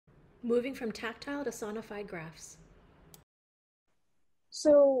Moving from tactile to sonified graphs.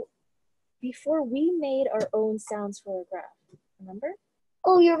 So before we made our own sounds for a graph, remember?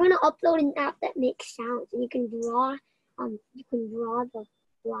 Oh, you're gonna upload an app that makes sounds, and you can draw the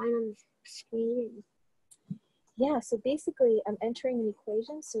line on the screen. Yeah, so basically I'm entering an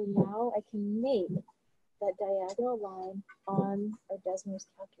equation, so now I can make that diagonal line on our Desmos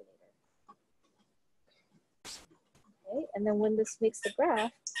calculator. Okay, and then when this makes the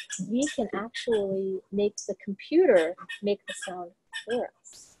graph, we can actually make the computer make the sound for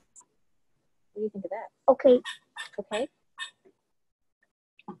us. What do you think of that? Okay. Okay.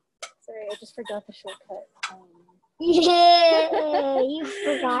 Sorry, I just forgot the shortcut. Yeah, you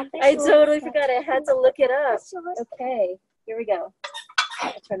forgot the I totally shortcut. forgot. I had to look it up. Okay, here we go.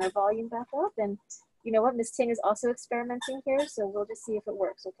 I'll turn our volume back up, and you know what? Miss Ting is also experimenting here, so we'll just see if it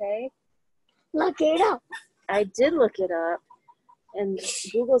works, okay? Look it up. I did look it up, and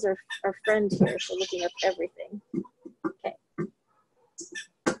Google's our friend here for looking up everything. Okay.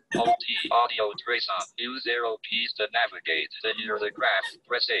 Alt-T, audio trace on. Use arrow keys to navigate. To hear the graph,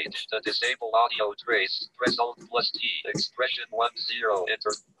 press H. To disable audio trace, press Alt+T. Expression 10,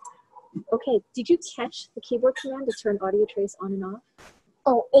 enter. Okay, did you catch the keyboard command to turn audio trace on and off?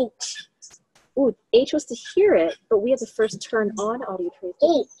 Oh, H. Ooh, H was to hear it, but we have to first turn on audio trace.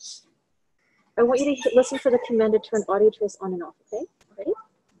 H. I want you to listen for the command to turn audio trace on and off, okay? Ready?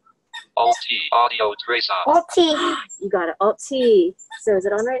 Alt-T, audio trace on. Alt-T. You got it, Alt-T. So is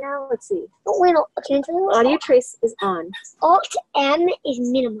it on right now? Let's see. Oh, wait, no. Can you tell me what? Audio trace is on. Alt-M is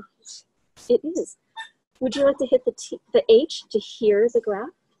minimize. It is. Would you like to hit the H to hear the graph?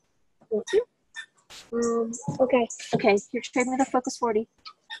 Want to? Okay. Okay, you're trading with a Focus 40.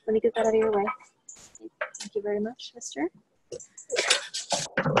 Let me get that out of your way. Thank you very much, mister.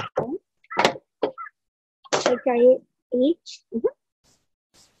 Okay, H.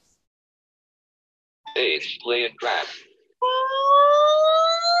 H, play and graph.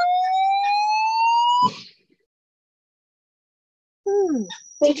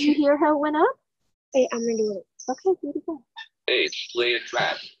 Did you hear how it went up? Wait, I'm gonna do it. Okay, beautiful. H, play and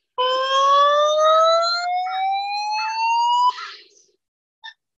graph.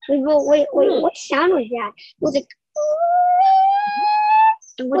 Wait, what sound was that? Was it?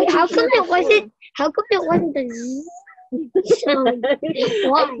 Wait, how come it wasn't? How come it wasn't the sound?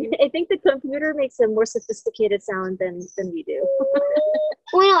 Why? I think the computer makes a more sophisticated sound than we do.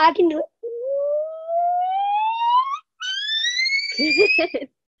 Well, no, I can do it.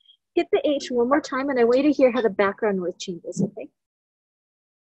 Hit the H one more time, and I want you to hear how the background noise changes, okay?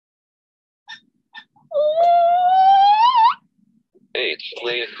 H,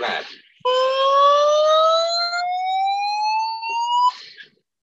 play and graph.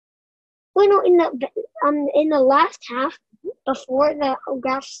 Well, no, in the last half, before the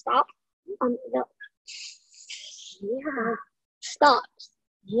graph stopped, the stopped.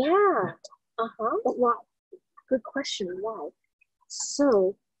 Yeah. But why? Good question. Why?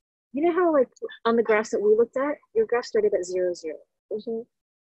 So, you know how like on the graphs that we looked at, your graph started at 0, 0.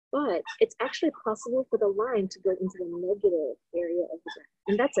 But it's actually possible for the line to go into the negative area of the graph.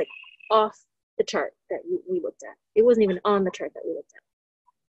 And that's like off the chart that we looked at. It wasn't even on the chart that we looked at.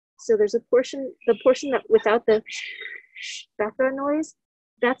 So there's the portion that without the background noise,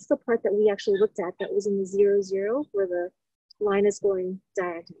 that's the part that we actually looked at that was in the 0, 0, where the line is going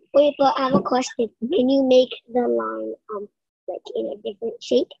diagonally. Wait, but I have a question. Can you make the line like in a different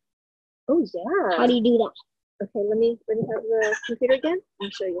shape? Oh yeah. How do you do that? Okay, let me have the computer again.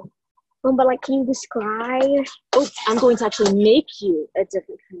 I'll show you. But like, can you describe? Oh, I'm going to actually make you a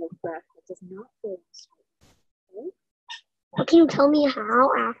different kind of graph that does not go straight. Okay? Well, can you tell me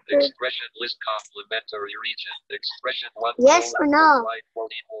how after? Expression list complementary region. Expression 1. Yes or no?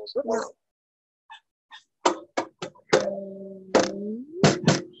 Equals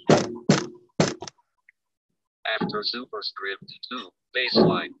after superscript 2,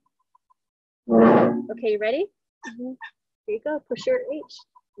 baseline. Okay, you ready? Here you go. Push your H.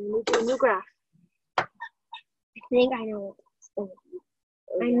 And move to a new graph. I think I know what it's going to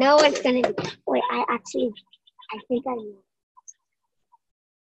be. I know it's going to be. Wait, I think I know.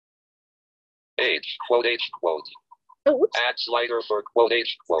 H, quote, H, quote. Oh, whoops. Add slider for quote,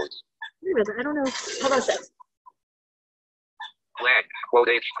 H, quote. Wait a minute, I don't know. Hold on a sec. Blank, quote,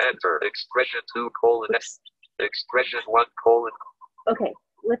 H, enter. Expression 2, colon, expression 1, colon. Okay,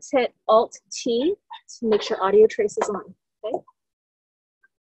 let's hit Alt-T to make sure audio trace is on, okay?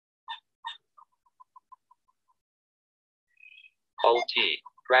 Alt-T,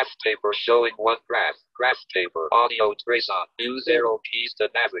 graph paper showing one graph. Graph paper, audio trace on. Use arrow keys to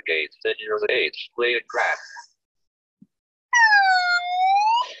navigate. To hear the H, play a graph.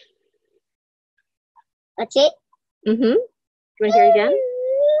 That's it? Mm-hmm. You want to hear it again?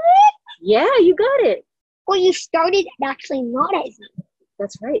 Yeah, you got it. Well, you started actually not as me.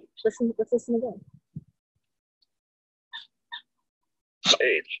 That's right. Let's listen again.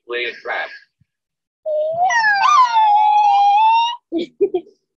 Page, lay graph.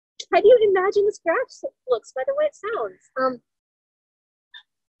 How do you imagine this graph looks by the way it sounds?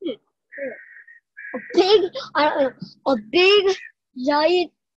 A big,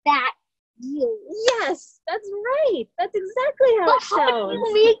 giant, fat deal. Yes, that's right. That's exactly how it How do sounds.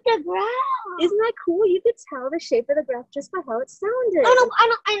 you make the graph? Isn't that cool? You could tell the shape of the graph just by how it sounded.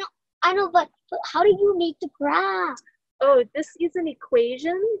 I know, but how do you make the graph? Oh, this is an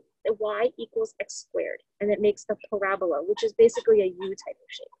equation, y equals x squared, and it makes the parabola, which is basically a U type of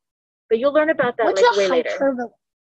shape. But you'll learn about that What's like a way later. hyperbola?